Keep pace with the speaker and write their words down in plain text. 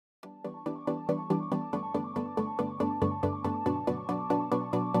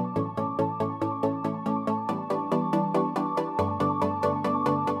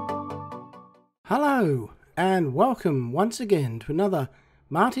Hello and welcome once again to another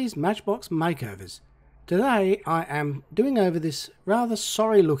Marty's Matchbox Makeovers. Today I am doing over this rather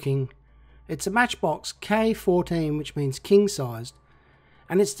sorry looking, it's a Matchbox K14, which means king sized,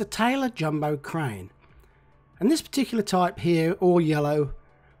 and it's the Taylor Jumbo Crane. And this particular type here, all yellow,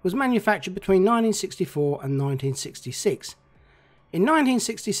 was manufactured between 1964 and 1966. In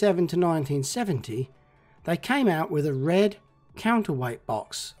 1967 to 1970 they came out with a red counterweight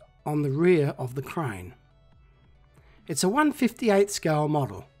box on the rear of the crane. It's a 1/58 scale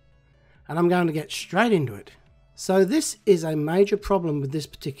model, and I'm going to get straight into it. So this is a major problem with this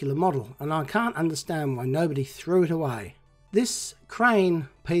particular model, and I can't understand why nobody threw it away. This crane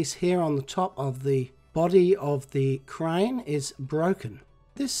piece here on the top of the body of the crane is broken.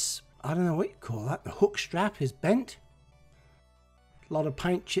 This, I don't know what you call that, the hook strap is bent. A lot of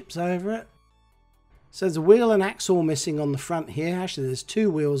paint chips over it. So there's a wheel and axle missing on the front here. Actually there's two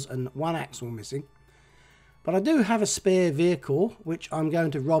wheels and one axle missing. But I do have a spare vehicle which I'm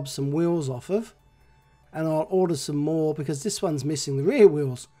going to rob some wheels off of. And I'll order some more because this one's missing the rear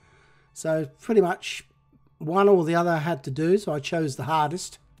wheels. So pretty much one or the other I had to do, so I chose the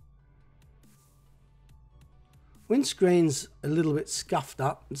hardest. Windscreen's a little bit scuffed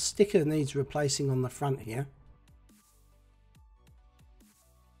up. The sticker needs replacing on the front here.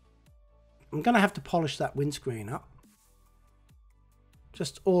 I'm going to have to polish that windscreen up.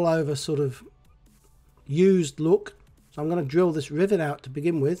 Just all over sort of used look. So I'm going to drill this rivet out to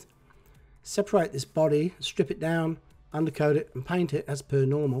begin with. Separate this body, strip it down, undercoat it and paint it as per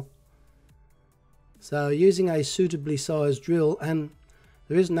normal. So using a suitably sized drill, and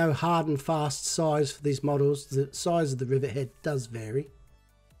there is no hard and fast size for these models. The size of the rivet head does vary.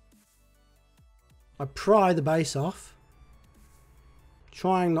 I pry the base off,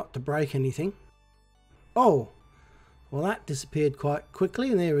 trying not to break anything. Oh, well that disappeared quite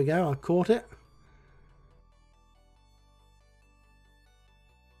quickly, and there we go, I caught it.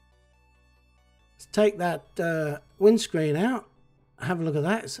 Let's take that windscreen out, have a look at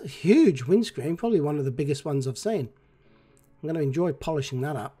that. It's a huge windscreen, probably one of the biggest ones I've seen. I'm going to enjoy polishing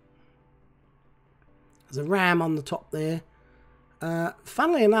that up. There's a ram on the top there.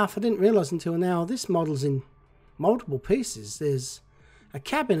 Funnily enough, I didn't realise until now, this model's in multiple pieces. There's a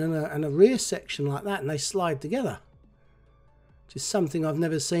cabin and a rear section like that, and they slide together, which is something I've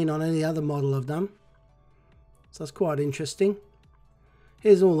never seen on any other model I've done. So that's quite interesting.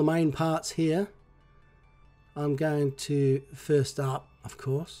 Here's all the main parts here. I'm going to first up, of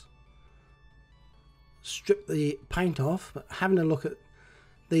course, strip the paint off, but having a look at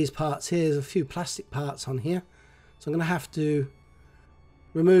these parts here, there's a few plastic parts on here, so I'm going to have to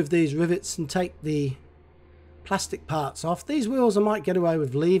remove these rivets and take the plastic parts off. These wheels I might get away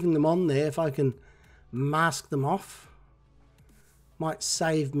with leaving them on there if I can mask them off. Might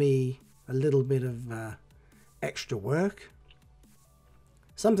save me a little bit of extra work.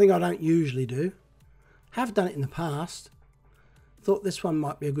 Something I don't usually do. Have done it in the past. Thought this one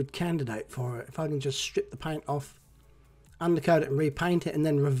might be a good candidate for it. If I can just strip the paint off, undercoat it and repaint it, and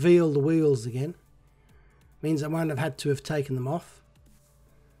then reveal the wheels again. Means I won't have had to have taken them off.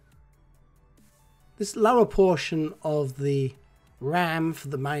 This lower portion of the ram for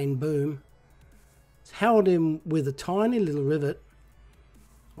the main boom is held in with a tiny little rivet,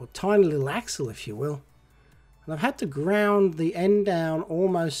 or tiny little axle if you will. And I've had to ground the end down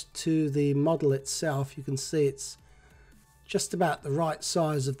almost to the model itself. You can see it's just about the right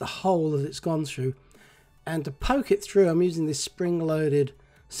size of the hole that it's gone through. And to poke it through, I'm using this spring-loaded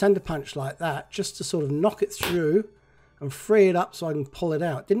center punch like that, just to sort of knock it through and free it up so I can pull it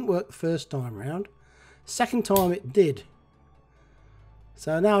out. Didn't work the first time round. Second time it did.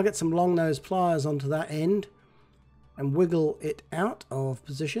 So now I'll get some long nose pliers onto that end and wiggle it out of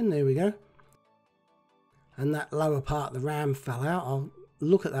position. There we go. And that lower part of the ram fell out. I'll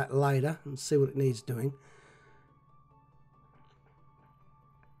look at that later and see what it needs doing.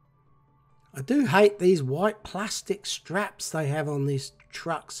 I do hate these white plastic straps they have on these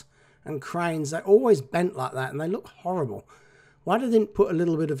trucks and cranes. They're always bent like that and they look horrible. Why they didn't put a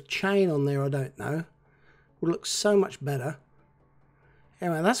little bit of chain on there, I don't know. Would look so much better.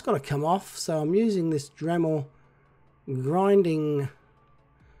 Anyway, that's got to come off, so I'm using this Dremel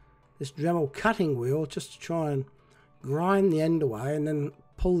cutting wheel just to try and grind the end away, and then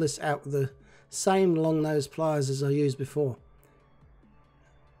pull this out with the same long nose pliers as I used before.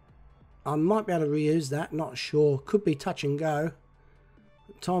 I might be able to reuse that, not sure. Could be touch and go.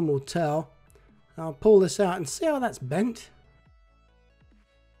 Time will tell. I'll pull this out and see how that's bent.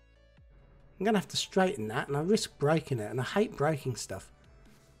 I'm going to have to straighten that, and I risk breaking it, and I hate breaking stuff.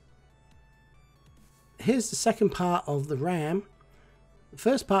 Here's the second part of the ram. The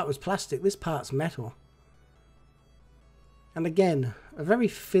first part was plastic, this part's metal. And again, a very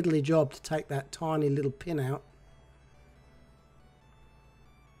fiddly job to take that tiny little pin out.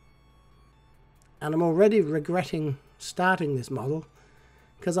 And I'm already regretting starting this model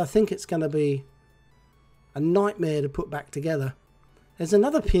because I think it's going to be a nightmare to put back together. There's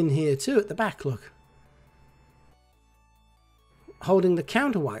another pin here too at the back, look. Holding the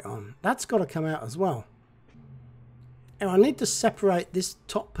counterweight on. That's got to come out as well. Now I need to separate this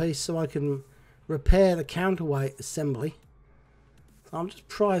top piece so I can repair the counterweight assembly. So I'm just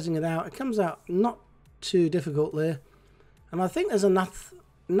prizing it out. It comes out not too difficult there. And I think there's enough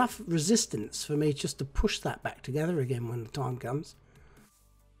resistance for me just to push that back together again when the time comes.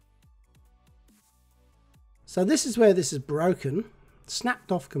 So this is where this is broken,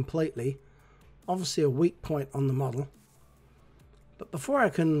 snapped off completely. Obviously a weak point on the model. But before I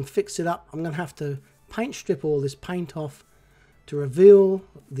can fix it up, I'm going to have to paint strip all this paint off to reveal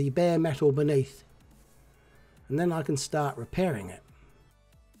the bare metal beneath. And then I can start repairing it.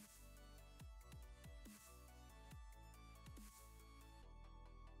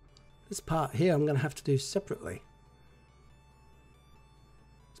 This part here I'm going to have to do separately.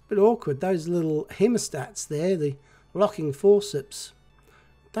 It's a bit awkward. Those little hemostats there, the locking forceps,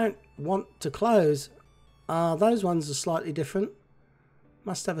 don't want to close. Those ones are slightly different.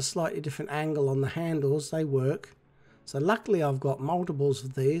 Must have a slightly different angle on the handles. They work. So luckily I've got multiples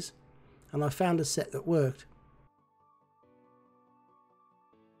of these and I found a set that worked.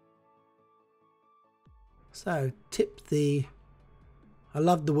 So tip the... I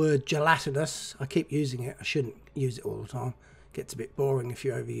love the word gelatinous. I keep using it. I shouldn't use it all the time. It gets a bit boring if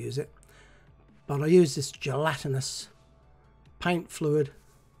you overuse it. But I use this gelatinous paint fluid.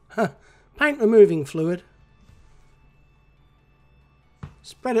 Paint removing fluid.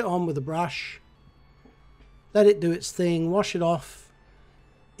 Spread it on with a brush. Let it do its thing. Wash it off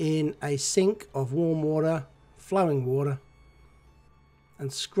in a sink of warm water, flowing water.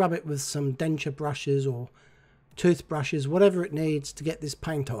 And scrub it with some denture brushes or toothbrushes, whatever it needs to get this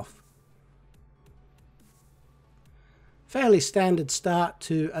paint off. Fairly standard start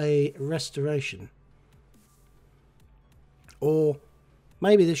to a restoration. Or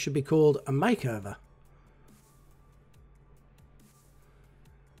maybe this should be called a makeover.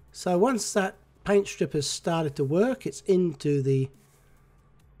 So once that paint strip has started to work, it's into the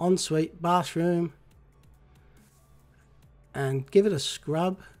ensuite bathroom. And give it a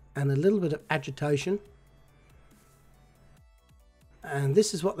scrub and a little bit of agitation. And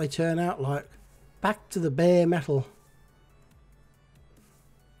this is what they turn out like. Back to the bare metal.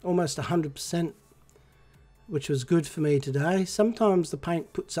 Almost 100%, which was good for me today. Sometimes the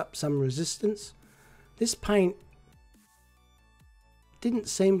paint puts up some resistance. This paint didn't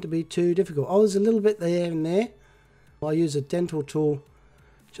seem to be too difficult. Oh, there's a little bit there and there. I use a dental tool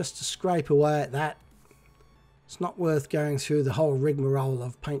just to scrape away at that. It's not worth going through the whole rigmarole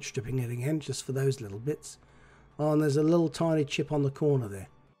of paint stripping it again, just for those little bits. Oh, and there's a little tiny chip on the corner there.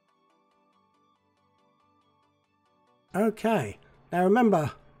 Okay, now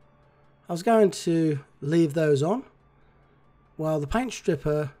remember, I was going to leave those on while the paint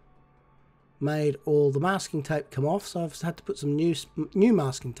stripper made all the masking tape come off, so I've had to put some new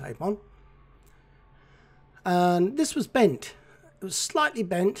masking tape on. And this was bent. It was slightly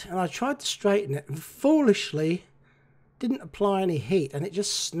bent, and I tried to straighten it and foolishly didn't apply any heat, and it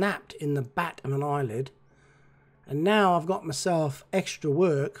just snapped in the bat of an eyelid. And now I've got myself extra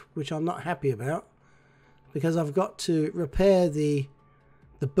work, which I'm not happy about, because I've got to repair the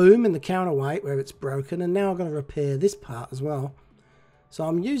boom in the counterweight where it's broken, and now I'm going to repair this part as well. So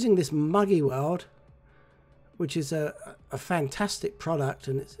I'm using this Muggy Weld, which is a fantastic product,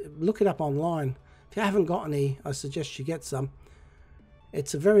 and look it up online. If you haven't got any, I suggest you get some.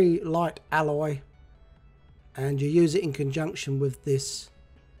 It's a very light alloy, and you use it in conjunction with this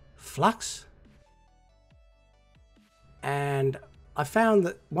flux. And I found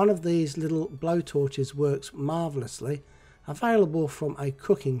that one of these little blow torches works marvellously, available from a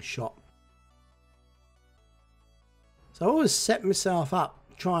cooking shop. So I always set myself up,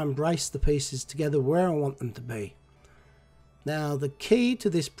 try and brace the pieces together where I want them to be. Now the key to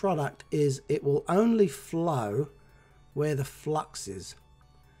this product is it will only flow where the flux is.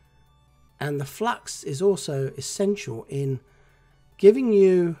 And the flux is also essential in giving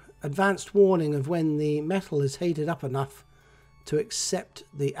you advanced warning of when the metal is heated up enough to accept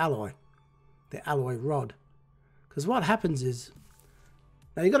the alloy rod. Because what happens is,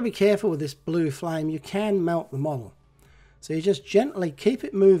 now you've got to be careful with this blue flame, you can melt the model. So you just gently keep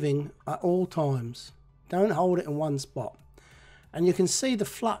it moving at all times. Don't hold it in one spot. And you can see the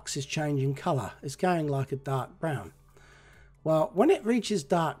flux is changing colour. It's going like a dark brown. Well, when it reaches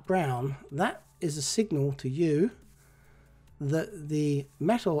dark brown, that is a signal to you that the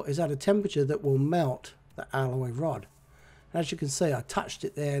metal is at a temperature that will melt the alloy rod. And as you can see, I touched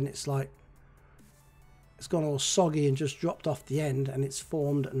it there and it's like it's gone all soggy and just dropped off the end, and it's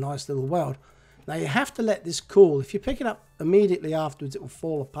formed a nice little weld. Now you have to let this cool. If you pick it up immediately afterwards, it will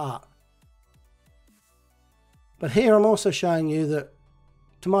fall apart. But here I'm also showing you that,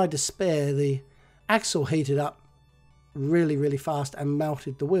 to my despair, the axle heated up really fast and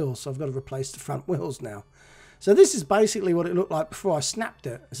melted the wheels, so I've got to replace the front wheels now. So this is basically what it looked like before I snapped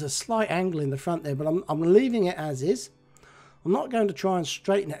it. There's a slight angle in the front there, but I'm leaving it as is. I'm not going to try and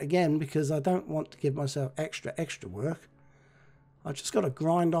straighten it again because I don't want to give myself extra work. I've just got to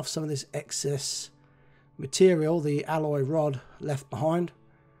grind off some of this excess material, the alloy rod left behind,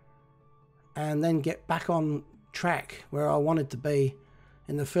 and then get back on track where I wanted to be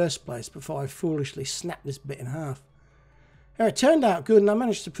in the first place before I foolishly snapped this bit in half. Now, it turned out good, and I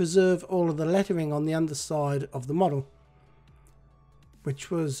managed to preserve all of the lettering on the underside of the model, which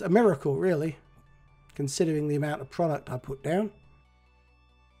was a miracle really, considering the amount of product I put down.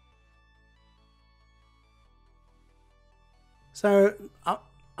 So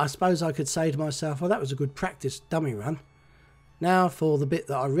I suppose I could say to myself, well, that was a good practice dummy run. Now for the bit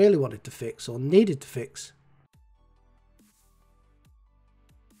that I really wanted to fix, or needed to fix.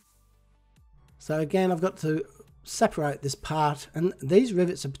 So again, I've got to separate this part, and these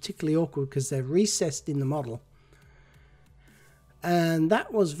rivets are particularly awkward because they're recessed in the model. And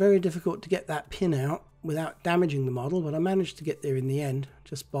that was very difficult to get that pin out without damaging the model, but I managed to get there in the end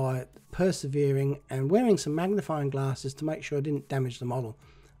just by persevering and wearing some magnifying glasses to make sure I didn't damage the model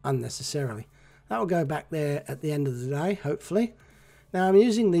unnecessarily. That will go back there at the end of the day, hopefully. Now I'm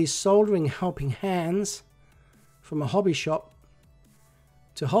using these soldering helping hands from a hobby shop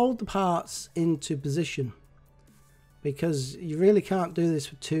to hold the parts into position, because you really can't do this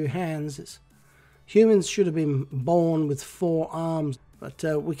with two hands. Humans should have been born with 4 arms, but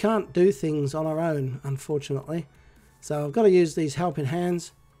we can't do things on our own, unfortunately. So I've got to use these helping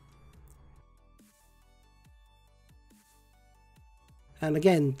hands. And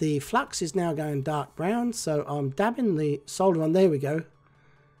again, the flux is now going dark brown, so I'm dabbing the solder on. There we go.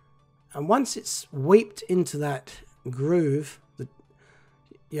 And once it's weeped into that groove,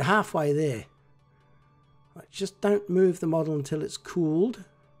 you're halfway there. Just don't move the model until it's cooled.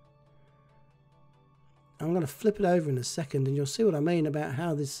 I'm going to flip it over in a second and you'll see what I mean about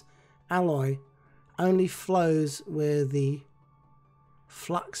how this alloy only flows where the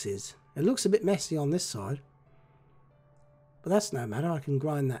flux is. It looks a bit messy on this side, but that's no matter. I can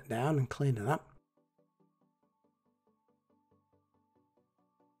grind that down and clean it up.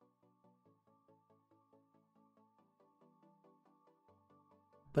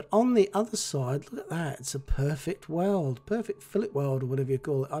 But on the other side, look at that. It's a perfect weld, perfect fillet weld, or whatever you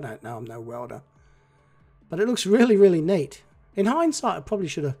call it. I don't know, I'm no welder. But it looks really neat. In hindsight, I probably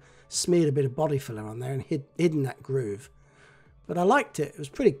should have smeared a bit of body filler on there and hidden that groove. But I liked it. It was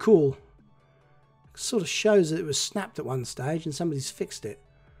pretty cool. It sort of shows that it was snapped at one stage and somebody's fixed it.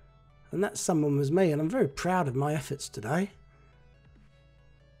 And that someone was me, and I'm very proud of my efforts today.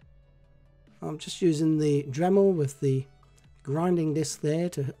 I'm just using the Dremel with the grinding disc there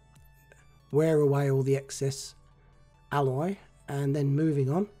to wear away all the excess alloy, and then moving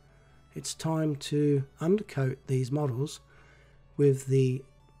on. It's time to undercoat these models with the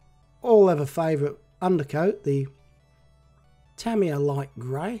all-ever favourite undercoat, the Tamiya Light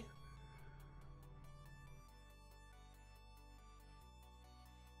Grey.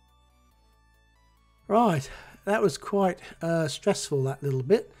 Right, that was quite stressful, that little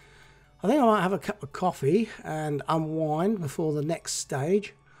bit. I think I might have a cup of coffee and unwind before the next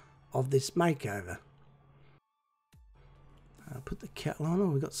stage of this makeover. I'll put the kettle on. Oh,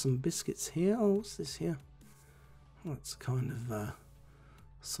 we've got some biscuits here. Oh, what's this here? Oh, it's kind of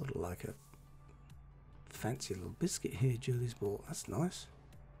sort of like a fancy little biscuit here Julie's bought. That's nice.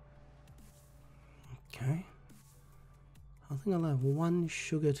 Okay. I think I'll have 1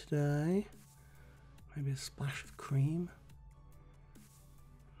 sugar today. Maybe a splash of cream.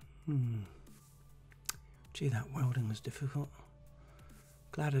 Gee, that welding was difficult.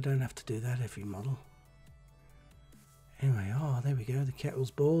 Glad I don't have to do that every model. Anyway, oh, there we go. The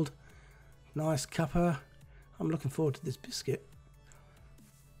kettle's boiled. Nice cuppa. I'm looking forward to this biscuit.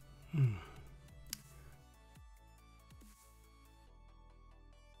 And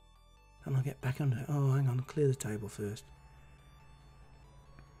I'll get back under it. Oh, hang on. Clear the table first.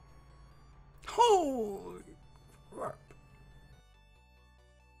 Holy crap.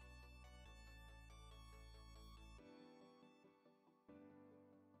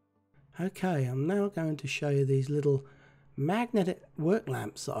 Okay, I'm now going to show you these little magnetic work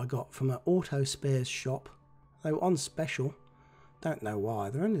lamps that I got from an auto spares shop. They were on special. Don't know why.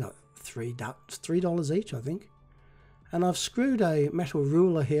 They're only like $3 each, I think. And I've screwed a metal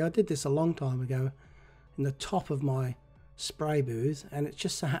ruler here. I did this a long time ago in the top of my spray booth, and it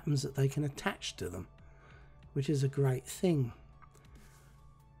just so happens that they can attach to them, which is a great thing.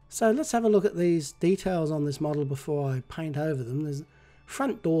 So let's have a look at these details on this model before I paint over them. There's a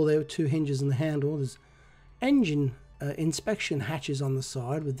front door there with 2 hinges and the handle. There's engine inspection hatches on the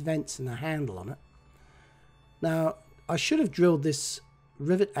side with vents and a handle on it. Now, I should have drilled this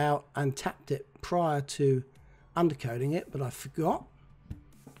rivet out and tapped it prior to undercoating it, but I forgot.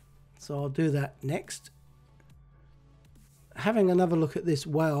 So I'll do that next. Having another look at this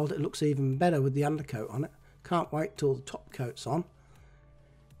weld, it looks even better with the undercoat on it. Can't wait till the top coat's on.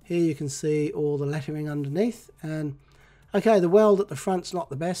 Here you can see all the lettering underneath, and okay, the weld at the front's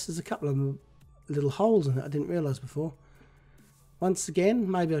not the best. There's a couple of little holes in it I didn't realise before. Once again,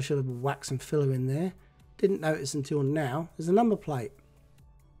 maybe I should have whacked some filler in there. Didn't notice until now. There's a number plate.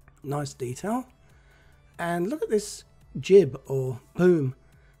 Nice detail. And look at this jib or boom.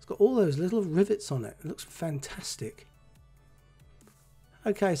 It's got all those little rivets on it. It looks fantastic.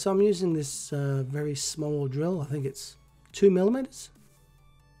 Okay, so I'm using this very small drill. I think it's 2mm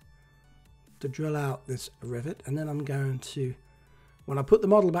to drill out this rivet, and then I'm going to, when I put the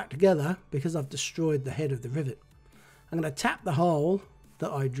model back together, because I've destroyed the head of the rivet, I'm going to tap the hole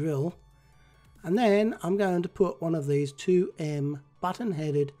that I drill, and then I'm going to put one of these 2M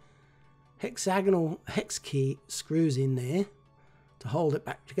button-headed hexagonal hex key screws in there to hold it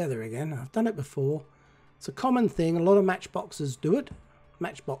back together again. I've done it before. It's a common thing. A lot of Matchboxes do it.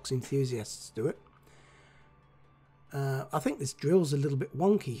 Matchbox enthusiasts do it. I think this drill's a little bit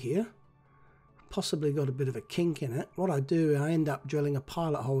wonky here. Possibly got a bit of a kink in it. What I do, I end up drilling a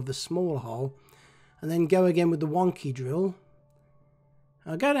pilot hole with a smaller hole and then go again with the wonky drill.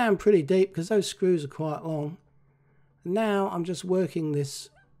 I go down pretty deep because those screws are quite long. And now I'm just working this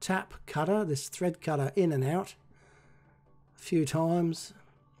tap cutter, this thread cutter, in and out a few times.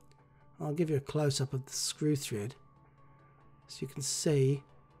 I'll give you a close-up of the screw thread so you can see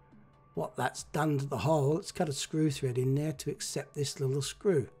what that's done to the hole. It's cut a screw thread in there to accept this little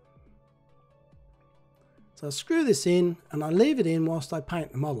screw. So I screw this in and I leave it in whilst I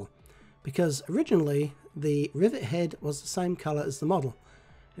paint the model, because originally the rivet head was the same colour as the model.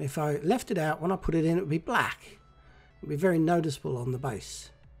 And if I left it out, when I put it in, it would be black. It would be very noticeable on the base.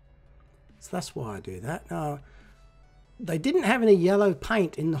 So that's why I do that. Now, they didn't have any yellow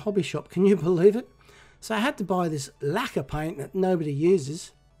paint in the hobby shop, can you believe it? So I had to buy this lacquer paint that nobody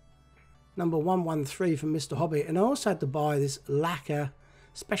uses, number 113 from Mr. Hobby, and I also had to buy this lacquer,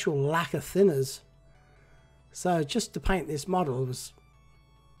 special lacquer thinners. So just to paint this model was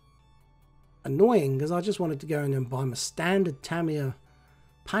annoying, because I just wanted to go in and buy my standard Tamiya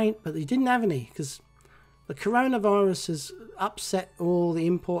paint, but they didn't have any because the coronavirus has upset all the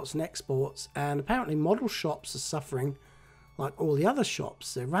imports and exports, and apparently model shops are suffering like all the other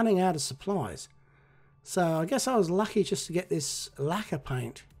shops. They're running out of supplies. So I guess I was lucky just to get this lacquer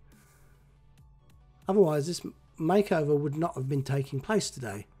paint. Otherwise this makeover would not have been taking place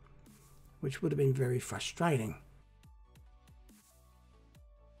today, which would have been very frustrating.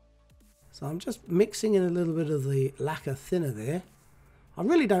 So I'm just mixing in a little bit of the lacquer thinner there. I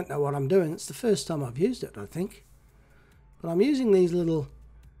really don't know what I'm doing. It's the first time I've used it, I think. But I'm using these little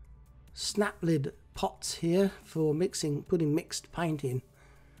snap lid pots here for mixing, putting mixed paint in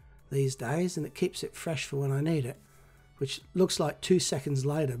these days, and it keeps it fresh for when I need it, which looks like 2 seconds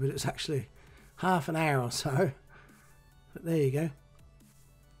later, but it's actually half an hour or so. But there you go.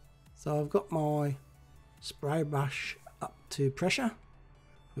 So I've got my spray brush up to pressure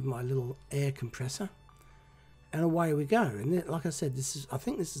with my little air compressor, and away we go. And like I said, I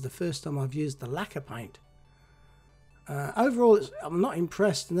think this is the first time I've used the lacquer paint. Overall, I'm not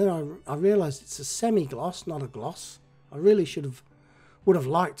impressed, and then I realised it's a semi-gloss, not a gloss. I really would have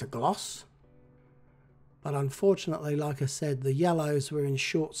liked a gloss, but unfortunately, like I said, the yellows were in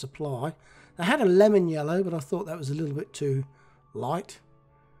short supply. I had a lemon yellow, but I thought that was a little bit too light.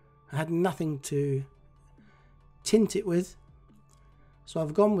 I had nothing to tint it with, so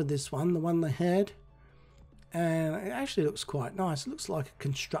I've gone with this one, the one they had, and it actually looks quite nice. It looks like a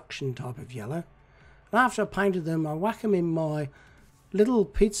construction type of yellow. And after I painted them, I whack them in my little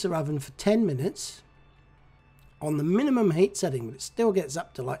pizza oven for 10 minutes on the minimum heat setting, but it still gets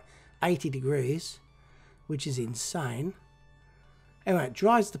up to like 80 degrees, which is insane. Anyway, it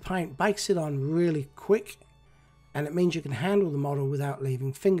dries the paint, bakes it on really quick, and it means you can handle the model without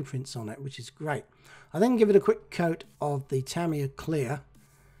leaving fingerprints on it, which is great. I then give it a quick coat of the Tamiya Clear,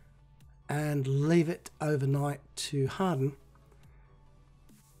 and leave it overnight to harden.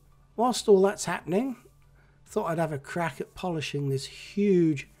 Whilst all that's happening, thought I'd have a crack at polishing this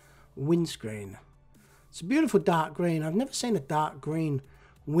huge windscreen. It's a beautiful dark green. I've never seen a dark green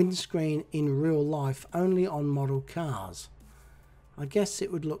windscreen in real life, only on model cars. I guess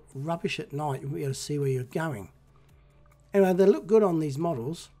it would look rubbish at night. You wouldn't be able to see where you're going. Anyway, they look good on these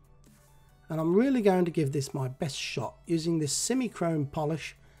models, and I'm really going to give this my best shot using this semi-chrome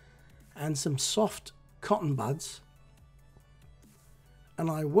polish and some soft cotton buds. And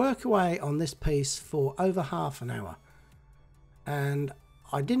I work away on this piece for over half an hour, and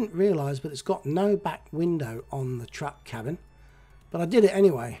I didn't realise, but it's got no back window on the truck cabin, but I did it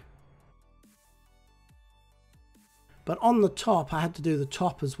anyway. But on the top, I had to do the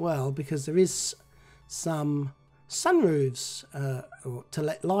top as well, because there is some sunroofs to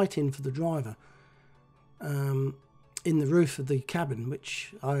let light in for the driver in the roof of the cabin,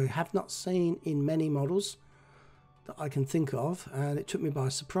 which I have not seen in many models that I can think of, and it took me by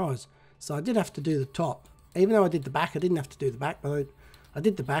surprise. So I did have to do the top. Even though I did the back, I didn't have to do the back, but I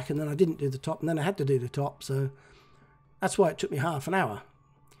did the back, and then I didn't do the top, and then I had to do the top, so that's why it took me half an hour.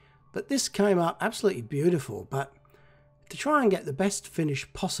 But this came up absolutely beautiful. But to try and get the best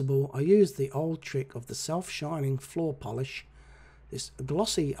finish possible, I used the old trick of the self-shining floor polish, this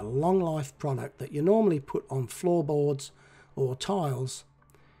glossy long life product that you normally put on floorboards or tiles,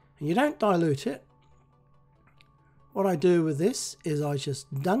 and you don't dilute it. What I do with this is I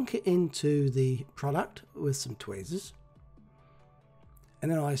just dunk it into the product with some tweezers,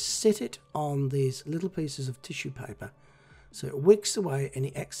 and then I sit it on these little pieces of tissue paper so it wicks away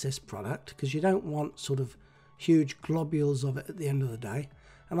any excess product, because you don't want sort of huge globules of it at the end of the day.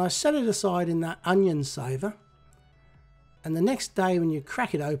 And I set it aside in that onion saver, and the next day when you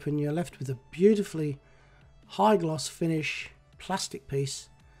crack it open, you're left with a beautifully high gloss finish plastic piece,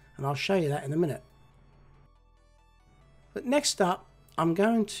 and I'll show you that in a minute. But next up, I'm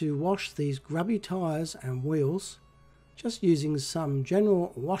going to wash these grubby tyres and wheels just using some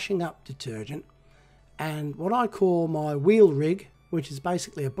general washing up detergent and what I call my wheel rig, which is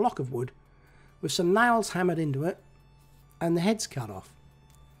basically a block of wood with some nails hammered into it and the heads cut off.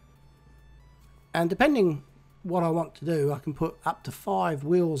 And depending what I want to do, I can put up to 5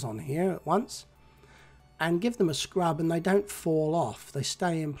 wheels on here at once and give them a scrub, and they don't fall off. They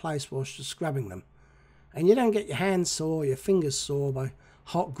stay in place whilst you're scrubbing them. And you don't get your hands sore, your fingers sore by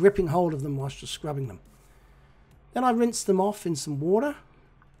gripping hold of them whilst you're scrubbing them. Then I rinse them off in some water.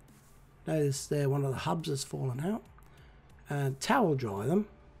 Notice there one of the hubs has fallen out. And towel dry them.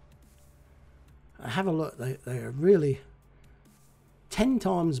 Have a look, they are really 10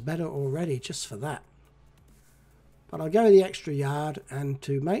 times better already just for that. But I go the extra yard, and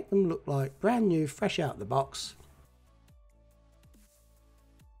to make them look like brand new, fresh out the box,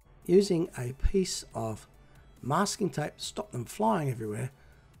 using a piece of masking tape to stop them flying everywhere,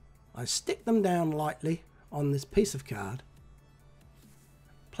 I stick them down lightly on this piece of card,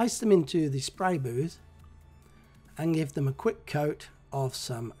 place them into the spray booth, and give them a quick coat of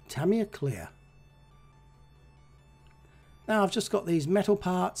some Tamiya Clear. Now I've just got these metal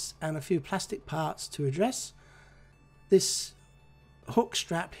parts and a few plastic parts to address. This hook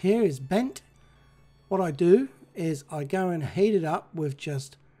strap here is bent. What I do is I go and heat it up with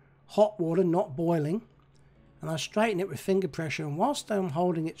just hot water, not boiling, and I straighten it with finger pressure, and whilst I'm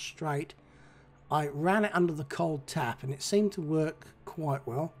holding it straight, I ran it under the cold tap, and it seemed to work quite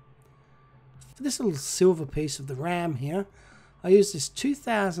well. For this little silver piece of the ram here, I use this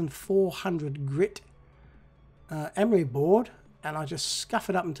 2400 grit emery board, and I just scuff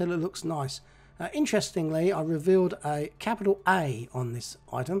it up until it looks nice. Interestingly, I revealed a capital A on this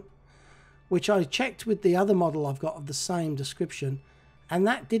item, which I checked with the other model I've got of the same description, and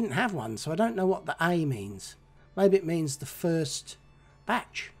that didn't have one, so I don't know what the A means. Maybe it means the first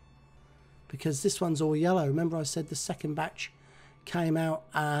batch, because this one's all yellow. Remember I said the second batch came out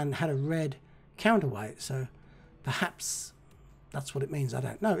and had a red counterweight, so perhaps that's what it means. I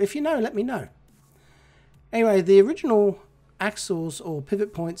don't know. If you know, let me know. Anyway, the original axles or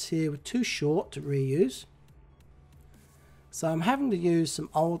pivot points here were too short to reuse, so I'm having to use some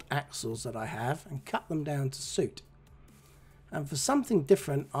old axles that I have and cut them down to suit. And for something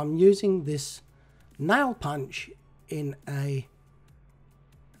different, I'm using this nail punch in a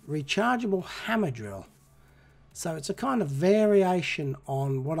rechargeable hammer drill. So it's a kind of variation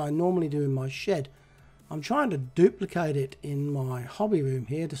on what I normally do in my shed. I'm trying to duplicate it in my hobby room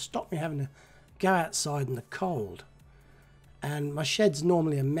here to stop me having to go outside in the cold. And my shed's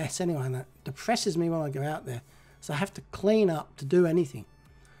normally a mess anyway, and that depresses me when I go out there. So I have to clean up to do anything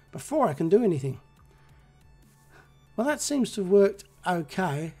before I can do anything. Well, that seems to have worked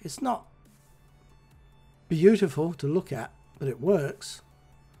okay. It's not beautiful to look at, but it works.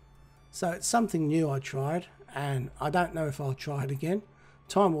 So it's something new I tried, and I don't know if I'll try it again.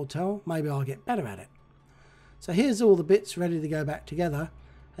 Time will tell. Maybe I'll get better at it. So here's all the bits ready to go back together,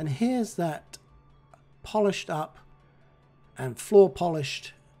 and here's that polished up and floor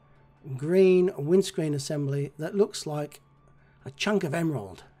polished green windscreen assembly that looks like a chunk of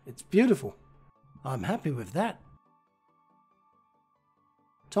emerald. It's beautiful. I'm happy with that.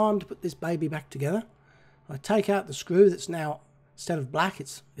 Time to put this baby back together. I take out the screw that's now, instead of black,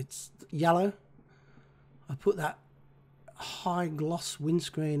 it's yellow. I put that high gloss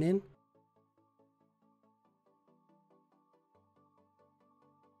windscreen in.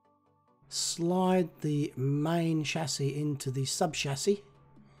 Slide the main chassis into the sub chassis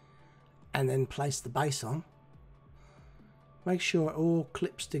and then place the base on. Make sure it all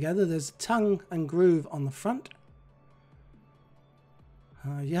clips together. There's a tongue and groove on the front.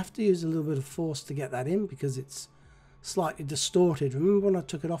 You have to use a little bit of force to get that in because it's slightly distorted. Remember when I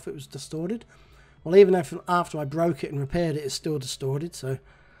took it off it was distorted? Well, even after I broke it and repaired it, it's still distorted. So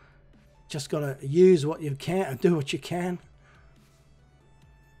just got to use what you can and do what you can.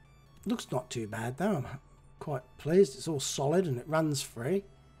 Looks not too bad though. I'm quite pleased. It's all solid and it runs free.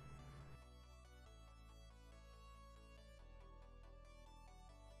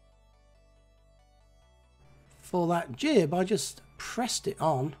 For that jib, I just pressed it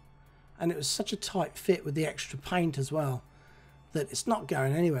on, and it was such a tight fit with the extra paint as well that it's not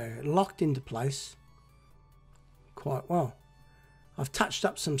going anywhere. It locked into place quite well. I've touched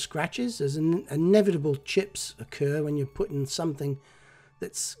up some scratches, as inevitable chips occur when you're putting something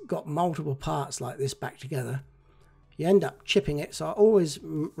that's got multiple parts like this back together. You end up chipping it, so I always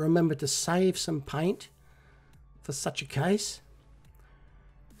remember to save some paint for such a case.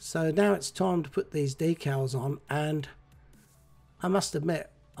 So now it's time to put these decals on, and I must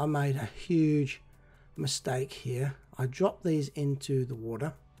admit I made a huge mistake here. I dropped these into the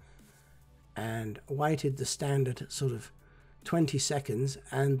water and waited the standard sort of 20 seconds,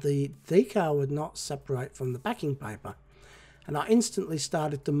 and the decal would not separate from the backing paper. And I instantly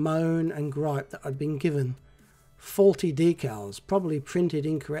started to moan and gripe that I'd been given faulty decals, probably printed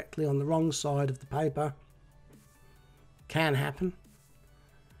incorrectly on the wrong side of the paper. Can happen.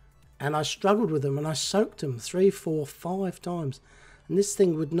 And I struggled with them, and I soaked them 3, 4, 5 times, and this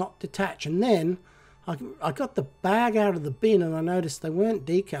thing would not detach. And then I got the bag out of the bin, and I noticed they weren't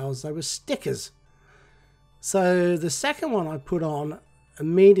decals, they were stickers. So the second one I put on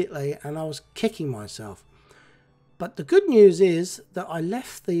immediately, and I was kicking myself. But the good news is that I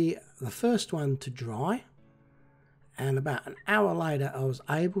left the first one to dry, and about an hour later I was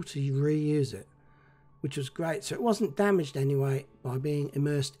able to reuse it, which was great. So it wasn't damaged anyway by being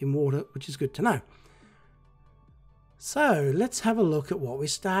immersed in water, which is good to know. So let's have a look at what we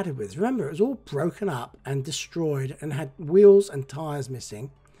started with. Remember, it was all broken up and destroyed and had wheels and tyres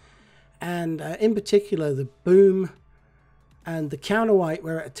missing. And in particular, the boom and the counterweight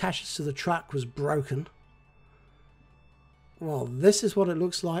where it attaches to the truck was broken. Well, this is what it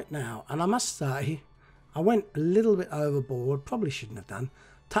looks like now. And I must say, I went a little bit overboard, probably shouldn't have done.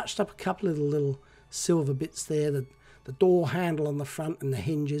 Touched up a couple of the little silver bits there, the door handle on the front and the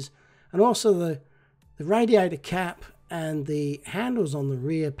hinges, and also the radiator cap and the handles on the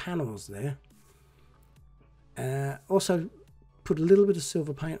rear panels there. Also put a little bit of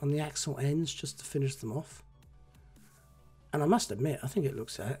silver paint on the axle ends just to finish them off. And I must admit, I think it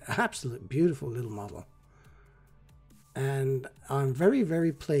looks an absolute beautiful little model. And I'm very,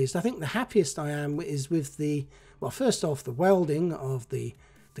 very pleased. I think the happiest I am is with the, well, first off, the welding of the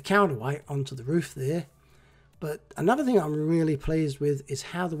counterweight onto the roof there. But another thing I'm really pleased with is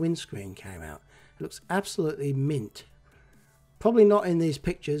how the windscreen came out. It looks absolutely mint. Probably not in these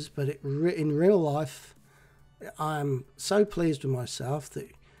pictures, but in real life, I'm so pleased with myself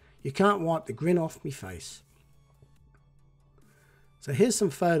that you can't wipe the grin off my face. So here's some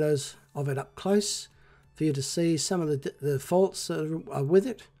photos of it up close for you to see some of the faults that are with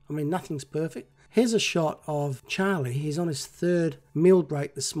it. I mean, nothing's perfect. Here's a shot of Charlie. He's on his 3rd meal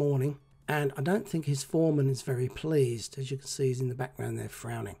break this morning, and I don't think his foreman is very pleased. As you can see, he's in the background there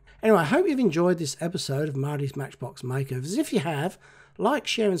frowning. Anyway, I hope you've enjoyed this episode of Marty's Matchbox Makeovers. If you have, like,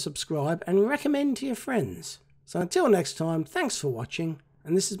 share and subscribe, and recommend to your friends. So until next time, thanks for watching,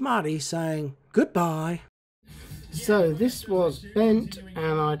 and this is Marty saying goodbye. So this was bent,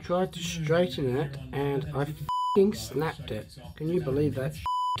 and I tried to straighten it, and I f***ing snapped it. Can you believe that shit?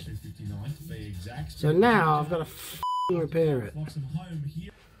 So now I've got to f***ing repair it.